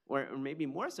Korematsu, or maybe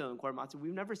more so in Korematsu,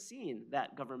 we've never seen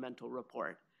that governmental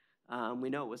report. We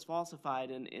know it was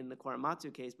falsified in the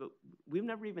Korematsu case, but we've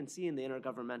never even seen the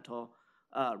intergovernmental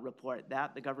report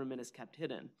that the government has kept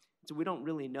hidden. So we don't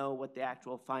really know what the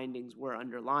actual findings were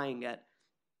underlying it.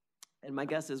 And my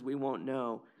guess is we won't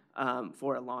know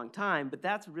for a long time. But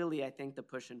that's really, I think, the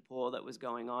push and pull that was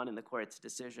going on in the court's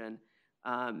decision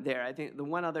there. I think the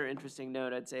one other interesting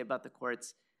note I'd say about the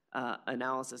court's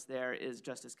analysis there is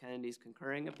Justice Kennedy's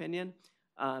concurring opinion.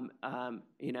 Of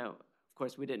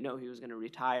course, we didn't know he was going to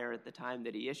retire at the time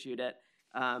that he issued it.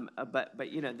 But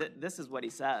this is what he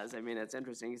says. I mean, it's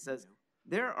interesting. He says,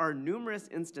 "There are numerous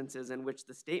instances in which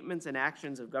the statements and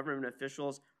actions of government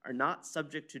officials are not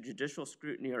subject to judicial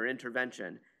scrutiny or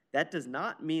intervention. That does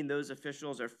not mean those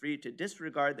officials are free to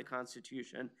disregard the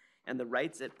Constitution and the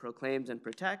rights it proclaims and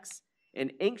protects.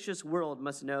 An anxious world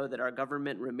must know that our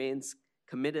government remains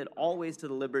committed always to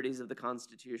the liberties of the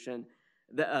Constitution,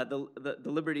 the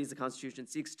liberties the Constitution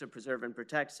seeks to preserve and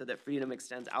protect, so that freedom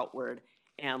extends outward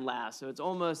and lasts." So it's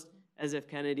almost as if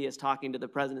Kennedy is talking to the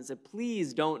president and said,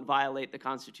 please don't violate the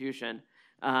Constitution,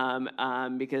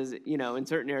 because, in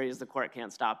certain areas the court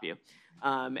can't stop you.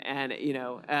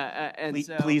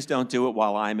 Please don't do it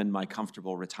while I'm in my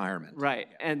comfortable retirement. Right.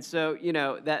 And so,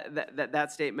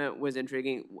 that statement was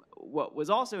intriguing. What was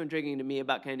also intriguing to me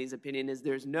about Kennedy's opinion is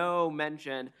there's no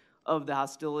mention of the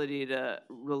hostility to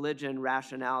religion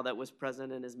rationale that was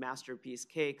present in his Masterpiece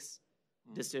Cakes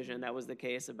decision. That was the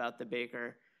case about the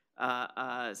baker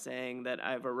saying that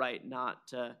I have a right not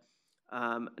to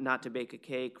bake a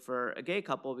cake for a gay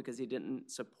couple because he didn't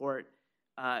support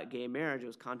gay marriage. It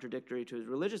was contradictory to his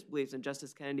religious beliefs. And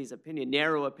Justice Kennedy's opinion,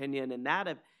 narrow opinion in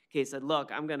that case, said,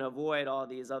 look, I'm going to avoid all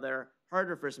these other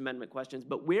harder First Amendment questions,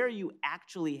 but where you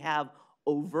actually have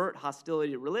overt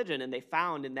hostility to religion, and they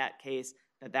found in that case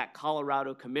that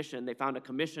Colorado commission, they found a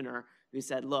commissioner who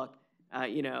said, look,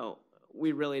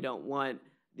 we really don't want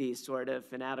these sort of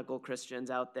fanatical Christians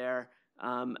out there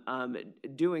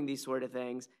doing these sort of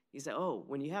things. He said, oh,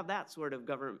 when you have that sort of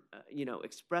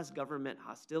express government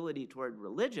hostility toward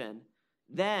religion,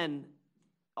 then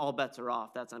all bets are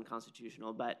off. That's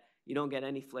unconstitutional. But you don't get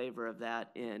any flavor of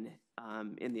that in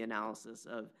the analysis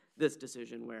of this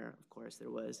decision, where, of course,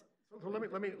 there was. So let me.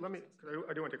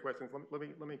 I do want to take questions. Let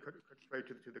me cut straight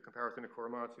to the comparison to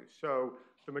Korematsu. So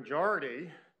the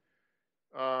majority.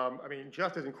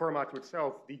 Just as in Korematsu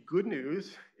itself, the good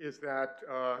news is that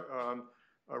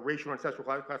racial and ancestral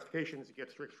classifications get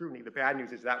strict scrutiny. The bad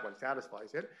news is that one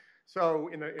satisfies it. So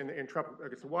in Trump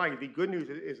against Hawaii, the good news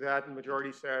is that the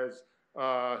majority says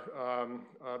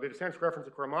The dissent's reference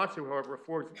to Korematsu, however,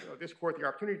 affords this court the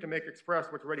opportunity to make express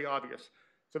what's already obvious.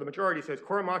 So the majority says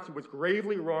Korematsu was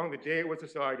gravely wrong the day it was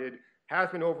decided, has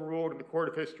been overruled in the court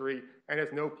of history, and has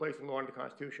no place in law in the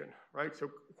Constitution, right? So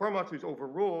Korematsu is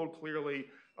overruled, clearly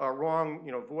wrong,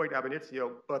 void ab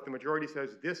initio, but the majority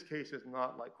says this case is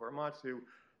not like Korematsu.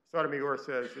 Sotomayor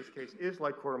says this case is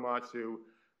like Korematsu.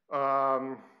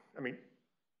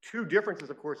 Two differences,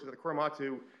 of course, is that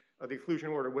Korematsu, the exclusion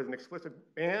order was an explicit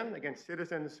ban against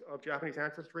citizens of Japanese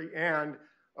ancestry and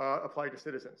applied to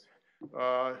citizens.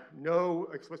 No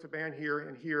explicit ban here,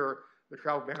 and here the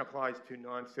travel ban applies to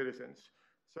non-citizens.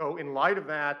 So in light of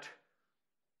that,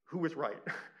 who is right?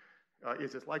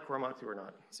 Is this like Korematsu or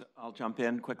not? So I'll jump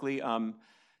in quickly. To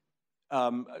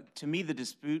me, the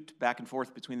dispute back and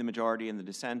forth between the majority and the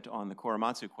dissent on the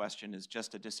Korematsu question is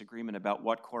just a disagreement about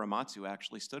what Korematsu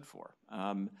actually stood for.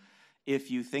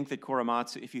 If you think of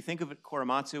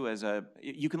Korematsu as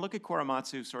you can look at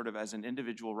Korematsu sort of as an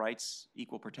individual rights,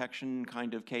 equal protection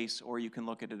kind of case, or you can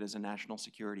look at it as a national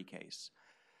security case.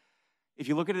 If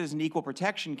you look at it as an equal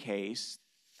protection case,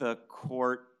 the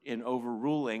court, in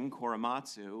overruling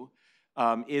Korematsu,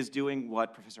 is doing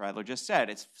what Professor Adler just said.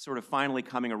 It's sort of finally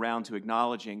coming around to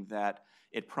acknowledging that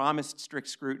it promised strict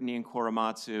scrutiny in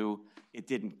Korematsu, it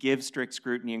didn't give strict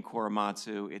scrutiny in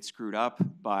Korematsu, it screwed up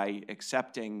by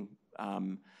accepting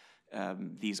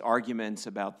these arguments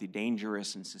about the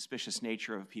dangerous and suspicious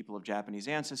nature of people of Japanese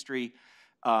ancestry,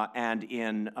 and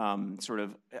in sort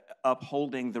of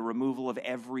upholding the removal of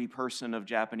every person of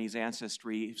Japanese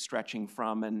ancestry, stretching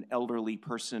from an elderly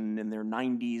person in their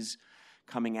 90s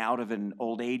coming out of an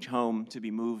old age home to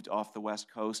be moved off the West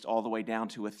Coast, all the way down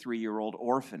to a 3-year-old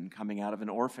orphan coming out of an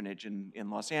orphanage in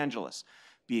Los Angeles,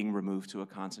 being removed to a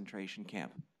concentration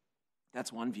camp.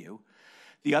 That's one view.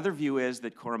 The other view is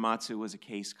that Korematsu was a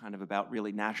case kind of about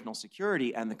really national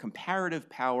security and the comparative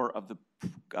power of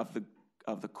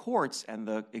the courts and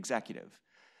the executive.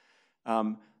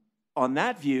 On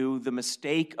that view, the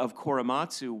mistake of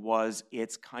Korematsu was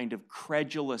its kind of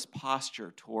credulous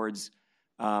posture towards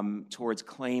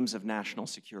claims of national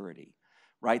security,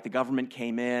 right? The government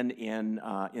came in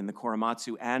the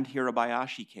Korematsu and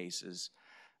Hirabayashi cases.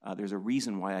 There's a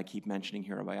reason why I keep mentioning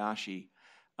Hirabayashi.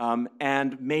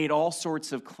 And made all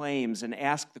sorts of claims and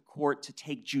asked the court to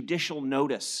take judicial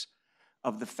notice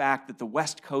of the fact that the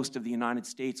west coast of the United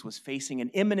States was facing an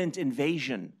imminent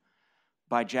invasion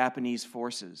by Japanese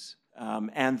forces,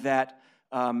 and that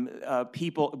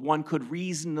one could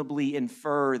reasonably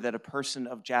infer that a person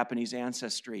of Japanese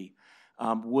ancestry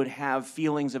would have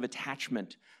feelings of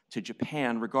attachment to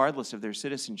Japan, regardless of their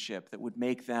citizenship, that would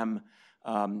make them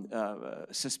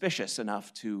suspicious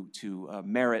enough to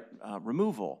merit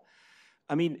removal.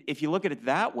 I mean, if you look at it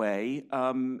that way,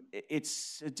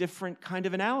 it's a different kind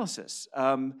of analysis.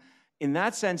 In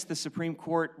that sense, the Supreme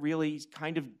Court really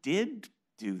kind of did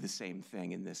do the same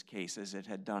thing in this case as it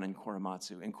had done in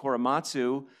Korematsu. In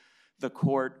Korematsu, the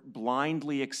court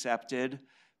blindly accepted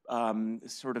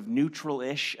sort of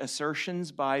neutral-ish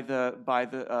assertions by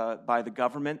the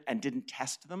government and didn't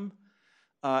test them.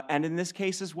 And in this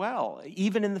case as well,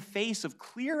 even in the face of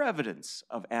clear evidence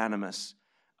of animus,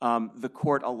 the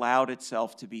court allowed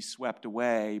itself to be swept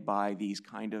away by these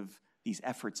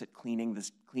efforts at cleaning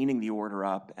the order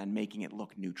up and making it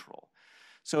look neutral.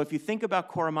 So if you think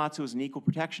about Korematsu as an equal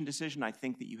protection decision, I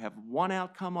think that you have one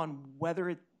outcome on whether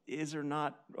it is or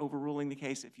not overruling the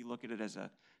case. If you look at it as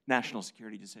a national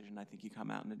security decision, I think you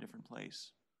come out in a different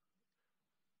place.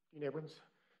 Dean Abrams,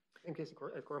 in case of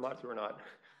Korematsu or not?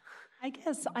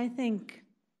 I think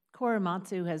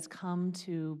Korematsu has come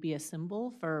to be a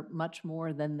symbol for much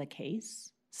more than the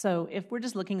case. So if we're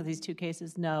just looking at these two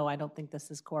cases, no, I don't think this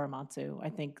is Korematsu. I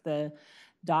think the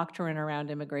doctrine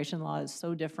around immigration law is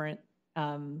so different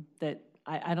that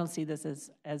I don't see this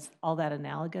as all that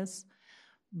analogous.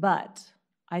 But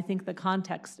I think the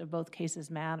context of both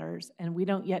cases matters, and we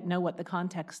don't yet know what the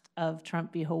context of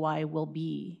Trump v. Hawaii will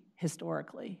be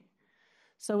historically.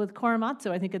 So with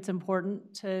Korematsu, I think it's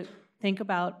important to think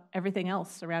about everything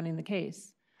else surrounding the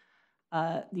case.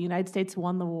 The United States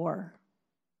won the war.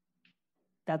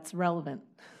 That's relevant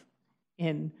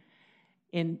in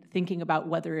thinking about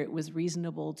whether it was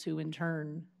reasonable to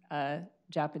intern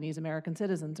Japanese American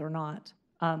citizens or not.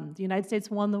 The United States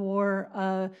won the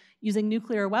war using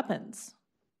nuclear weapons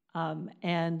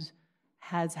and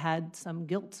has had some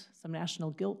guilt, some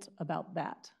national guilt about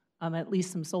that, at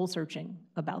least some soul searching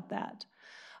about that.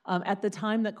 At the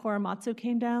time that Korematsu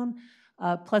came down,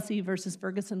 Plessy versus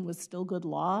Ferguson was still good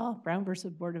law. Brown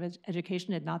versus Board of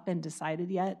Education had not been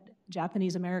decided yet.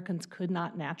 Japanese Americans could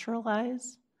not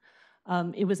naturalize.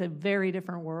 It was a very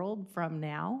different world from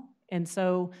now. And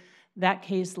so that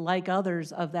case, like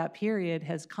others of that period,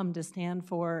 has come to stand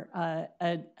for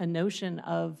a notion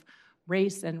of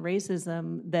race and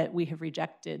racism that we have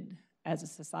rejected as a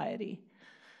society.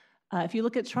 If you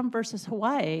look at Trump versus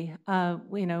Hawaii,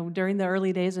 during the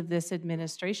early days of this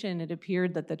administration, it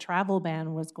appeared that the travel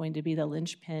ban was going to be the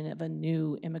linchpin of a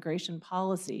new immigration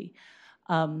policy.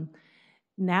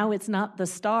 Now it's not the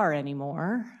star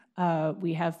anymore.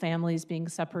 We have families being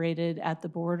separated at the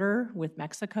border with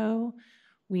Mexico.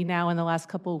 We now, in the last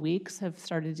couple of weeks, have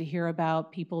started to hear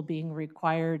about people being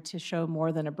required to show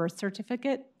more than a birth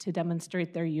certificate to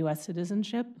demonstrate their U.S.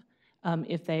 citizenship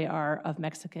if they are of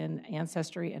Mexican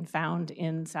ancestry and found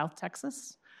in South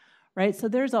Texas, right? So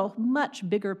there's a much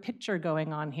bigger picture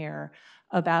going on here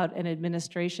about an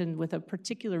administration with a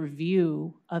particular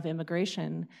view of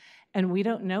immigration, and we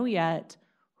don't know yet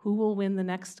who will win the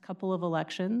next couple of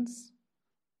elections.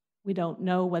 We don't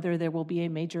know whether there will be a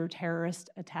major terrorist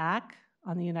attack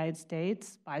on the United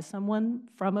States by someone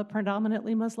from a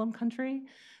predominantly Muslim country.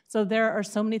 So there are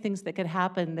so many things that could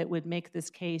happen that would make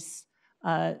this case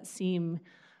seem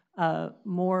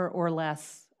more or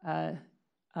less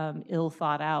ill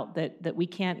thought out that we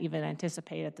can't even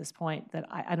anticipate at this point, that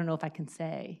I don't know if I can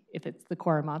say if it's the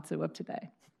Korematsu of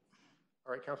today.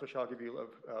 All right, Councilor Shah, I'll give you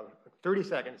 30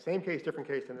 seconds. Same case, different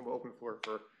case, and then we'll open the floor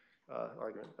for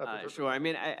argument. Sure. I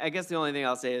mean, I guess the only thing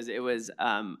I'll say is it was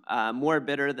more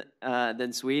bitter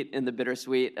than sweet, in the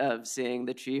bittersweet of seeing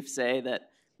the chief say that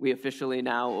we officially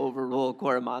now overrule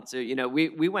Korematsu. You know,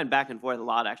 we went back and forth a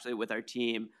lot, actually, with our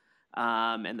team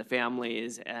and the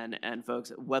families and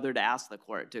folks, whether to ask the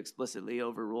court to explicitly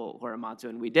overrule Korematsu,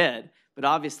 and we did. But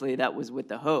obviously, that was with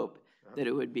the hope that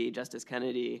it would be Justice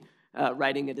Kennedy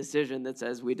writing a decision that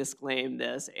says we disclaim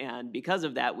this, and because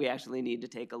of that, we actually need to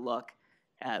take a look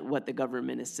at what the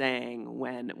government is saying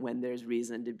when there's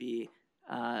reason to be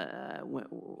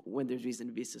when there's reason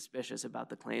to be suspicious about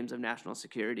the claims of national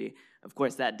security. Of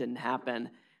course, that didn't happen.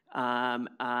 And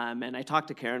I talked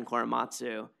to Karen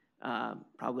Korematsu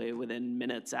probably within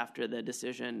minutes after the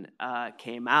decision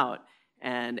came out,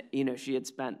 and she had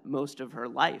spent most of her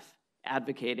life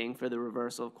advocating for the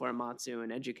reversal of Korematsu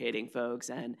and educating folks,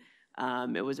 and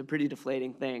it was a pretty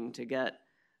deflating thing to get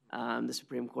the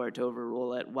Supreme Court to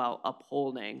overrule it while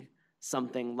upholding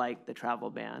something like the travel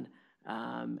ban.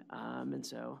 And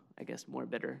so I guess more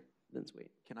bitter than sweet.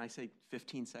 Can I say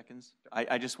 15 seconds?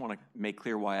 I just want to make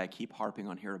clear why I keep harping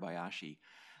on Hirabayashi.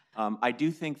 I do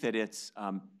think that it's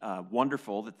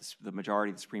wonderful that the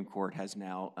majority of the Supreme Court has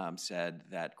now said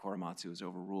that Korematsu is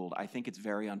overruled. I think it's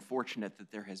very unfortunate that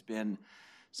there has been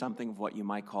something of what you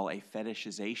might call a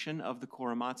fetishization of the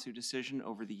Korematsu decision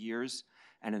over the years,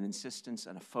 and an insistence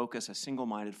and a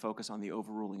single-minded focus on the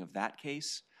overruling of that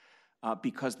case,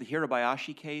 because the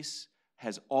Hirabayashi case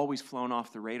has always flown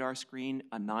off the radar screen,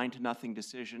 a 9-0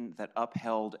 decision that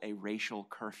upheld a racial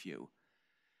curfew.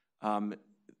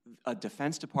 A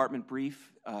Defense Department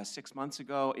brief 6 months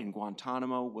ago in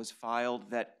Guantanamo was filed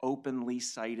that openly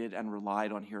cited and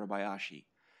relied on Hirabayashi.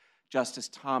 Justice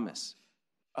Thomas,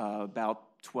 in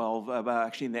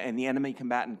the enemy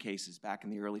combatant cases back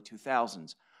in the early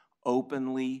 2000s,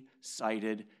 openly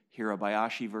cited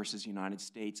Hirabayashi versus United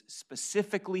States,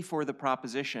 specifically for the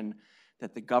proposition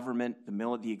that the government,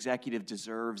 the executive,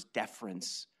 deserves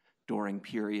deference during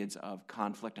periods of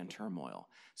conflict and turmoil.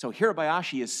 So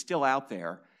Hirabayashi is still out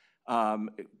there,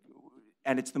 and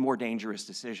it's the more dangerous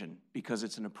decision because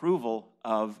it's an approval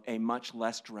of a much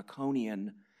less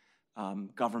draconian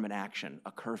government action,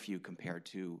 a curfew, compared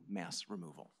to mass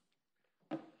removal.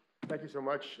 Thank you so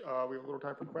much. We have a little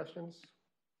time for questions.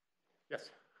 Yes.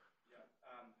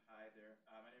 Hi there.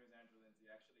 My name is Andrew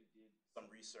Lindsay. I actually did some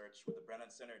research with the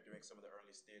Brennan Center during some of the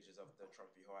early stages of the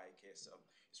Trump v. Hawaii case. So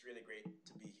it's really great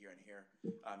to be here and hear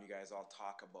you guys all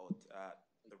talk about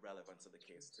the relevance of the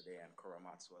case today and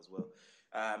Korematsu as well.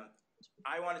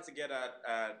 I wanted to get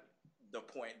at the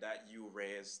point that you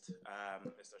raised,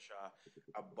 Mr. Shah,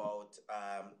 about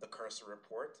the Cursor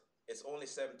report. It's only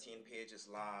 17 pages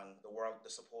long, the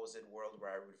supposed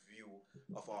worldwide review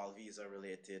of all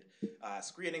visa-related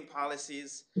screening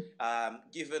policies,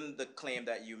 given the claim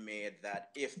that you made that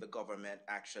if the government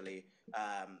actually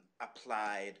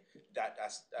applied that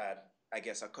as, I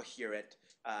guess, a coherent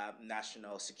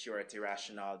national security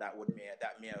rationale that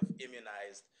may have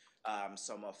immunized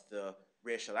some of the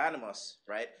racial animus,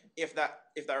 right? If that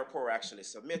report were actually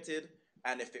submitted,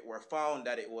 and if it were found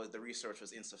that the research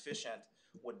was insufficient,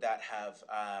 would that have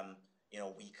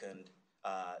weakened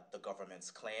the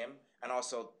government's claim? And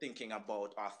also thinking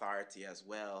about authority as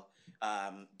well,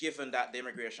 given that the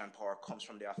immigration power comes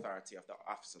from the authority of the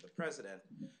office of the president,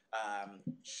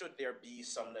 should there be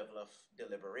some level of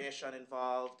deliberation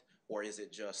involved, or is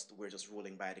it just we're just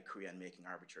ruling by decree and making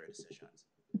arbitrary decisions?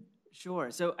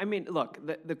 Sure. So, I mean, look,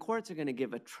 the courts are going to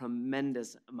give a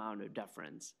tremendous amount of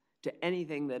deference to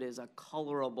anything that is a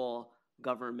colorable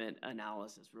government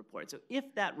analysis report. So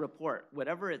if that report,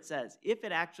 whatever it says, if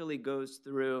it actually goes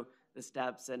through the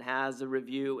steps and has a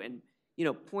review and, you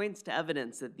know, points to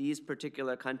evidence that these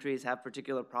particular countries have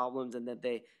particular problems and that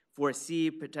they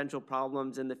foresee potential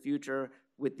problems in the future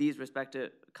with these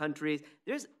respective countries,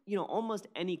 there's, you know, almost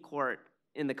any court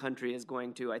in the country is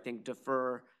going to, I think,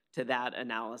 defer to that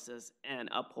analysis and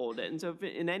uphold it. And so if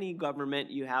in any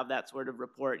government you have that sort of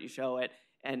report, you show it,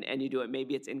 and you do it,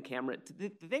 maybe it's in camera. The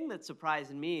thing that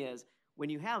surprised me is when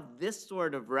you have this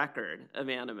sort of record of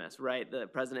animus, right, the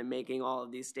president making all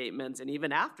of these statements, and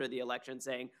even after the election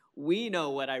saying, we know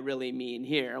what I really mean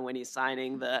here when he's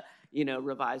signing the, you know,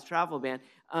 revised travel ban,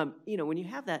 you know, when you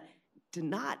have that, to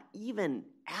not even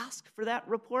ask for that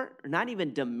report or not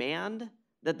even demand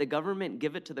that the government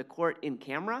give it to the court in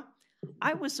camera,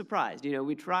 I was surprised. You know,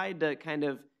 we tried to kind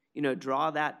of, you know, draw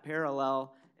that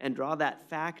parallel and draw that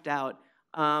fact out,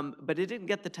 but it didn't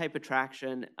get the type of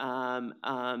traction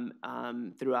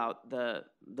throughout the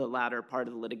latter part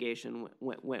of the litigation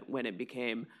when it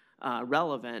became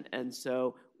relevant. And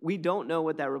so we don't know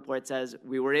what that report says.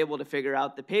 We were able to figure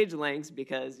out the page lengths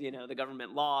because, you know, the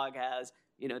government log has,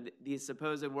 you know, these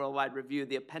supposed worldwide review,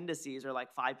 the appendices are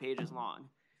like 5 pages long.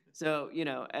 So, you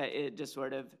know, it just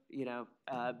sort of, you know,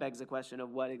 begs the question of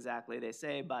what exactly they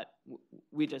say, but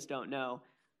we just don't know.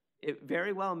 It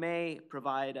very well may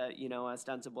provide a, you know,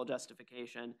 ostensible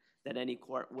justification that any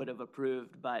court would have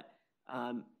approved, but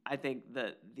I think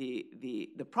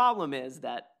the problem is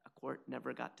that a court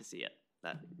never got to see it.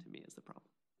 That, to me, is the problem.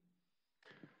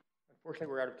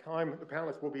 Unfortunately, we're out of time. The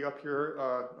panelists will be up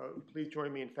here. Please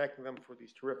join me in thanking them for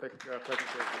these terrific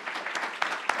presentations.